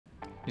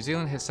New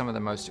Zealand has some of the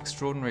most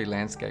extraordinary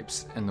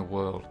landscapes in the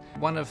world.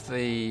 One of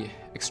the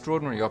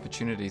extraordinary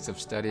opportunities of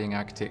studying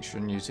architecture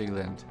in New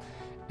Zealand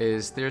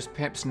is there's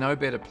perhaps no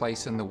better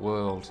place in the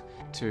world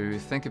to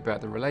think about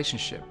the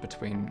relationship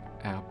between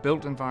our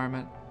built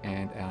environment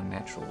and our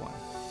natural one.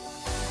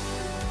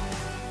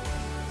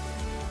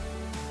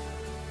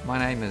 My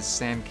name is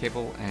Sam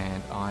Keble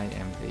and I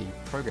am the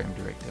Program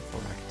Director for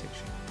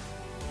Architecture.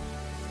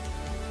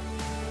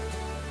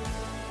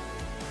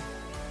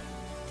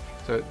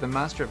 So the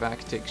Master of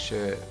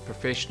Architecture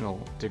professional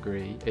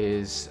degree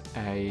is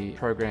a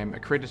program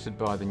accredited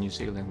by the New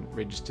Zealand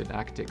Registered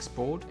Architects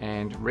Board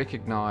and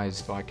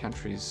recognised by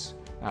countries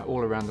all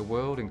around the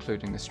world,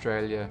 including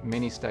Australia,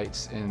 many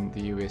states in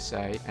the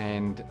USA,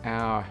 and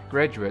our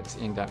graduates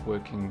end up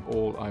working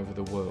all over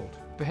the world.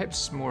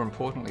 Perhaps more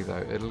importantly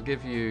though, it'll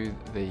give you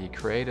the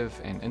creative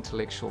and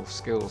intellectual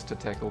skills to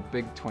tackle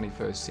big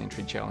 21st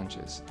century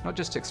challenges, not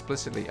just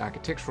explicitly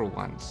architectural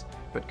ones,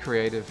 but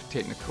creative,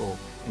 technical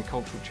and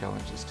cultural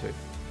challenges too.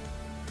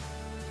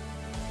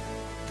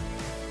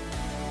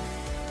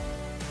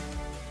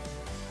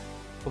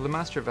 Well, the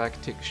Master of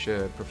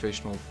Architecture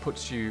professional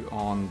puts you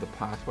on the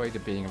pathway to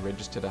being a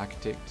registered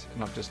architect,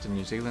 not just in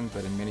New Zealand,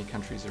 but in many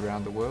countries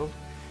around the world.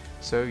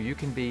 So you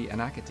can be an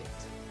architect.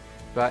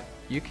 But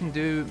you can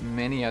do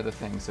many other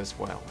things as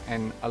well.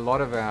 And a lot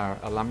of our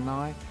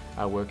alumni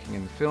are working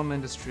in the film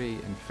industry,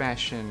 in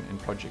fashion, in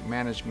project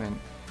management,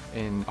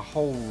 in a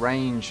whole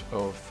range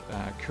of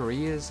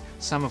careers,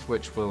 some of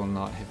which will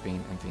not have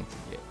been invented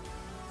yet.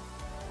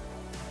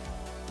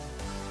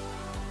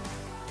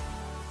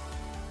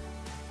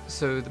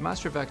 So the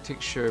Master of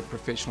Architecture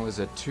professional is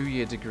a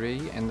 2-year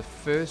degree, and the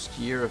first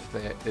year of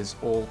that is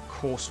all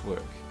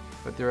coursework.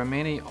 But there are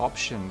many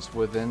options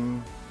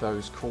within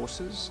those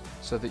courses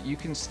so that you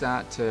can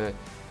start to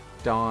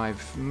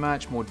dive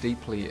much more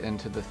deeply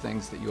into the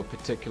things that you're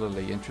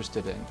particularly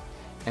interested in.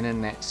 And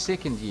in that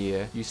second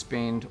year, you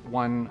spend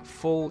 1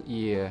 full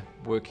year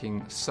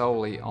working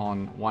solely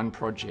on one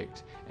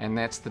project, and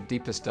that's the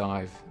deepest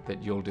dive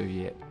that you'll do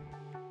yet.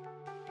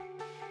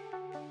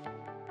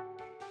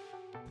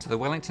 So the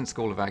Wellington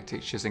School of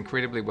Architecture is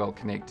incredibly well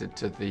connected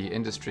to the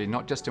industry,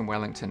 not just in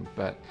Wellington,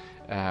 but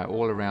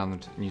all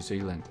around New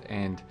Zealand.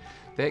 And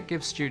that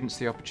gives students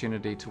the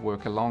opportunity to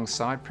work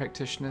alongside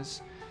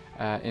practitioners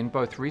in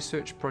both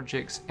research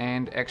projects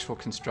and actual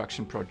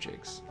construction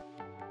projects.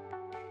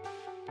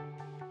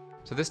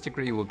 So this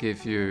degree will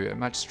give you a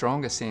much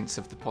stronger sense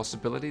of the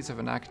possibilities of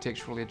an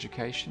architectural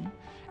education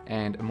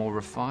and a more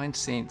refined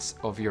sense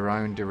of your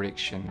own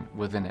direction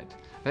within it.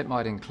 That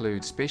might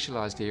include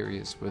specialised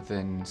areas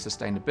within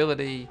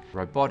sustainability,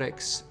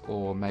 robotics,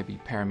 or maybe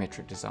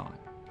parametric design.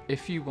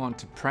 If you want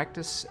to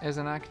practice as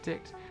an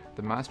architect,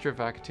 the Master of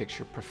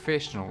Architecture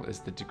Professional is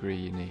the degree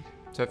you need.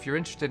 So if you're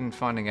interested in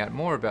finding out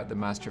more about the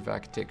Master of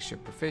Architecture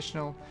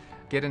Professional,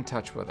 get in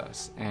touch with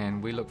us,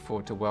 and we look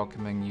forward to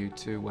welcoming you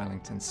to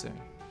Wellington soon.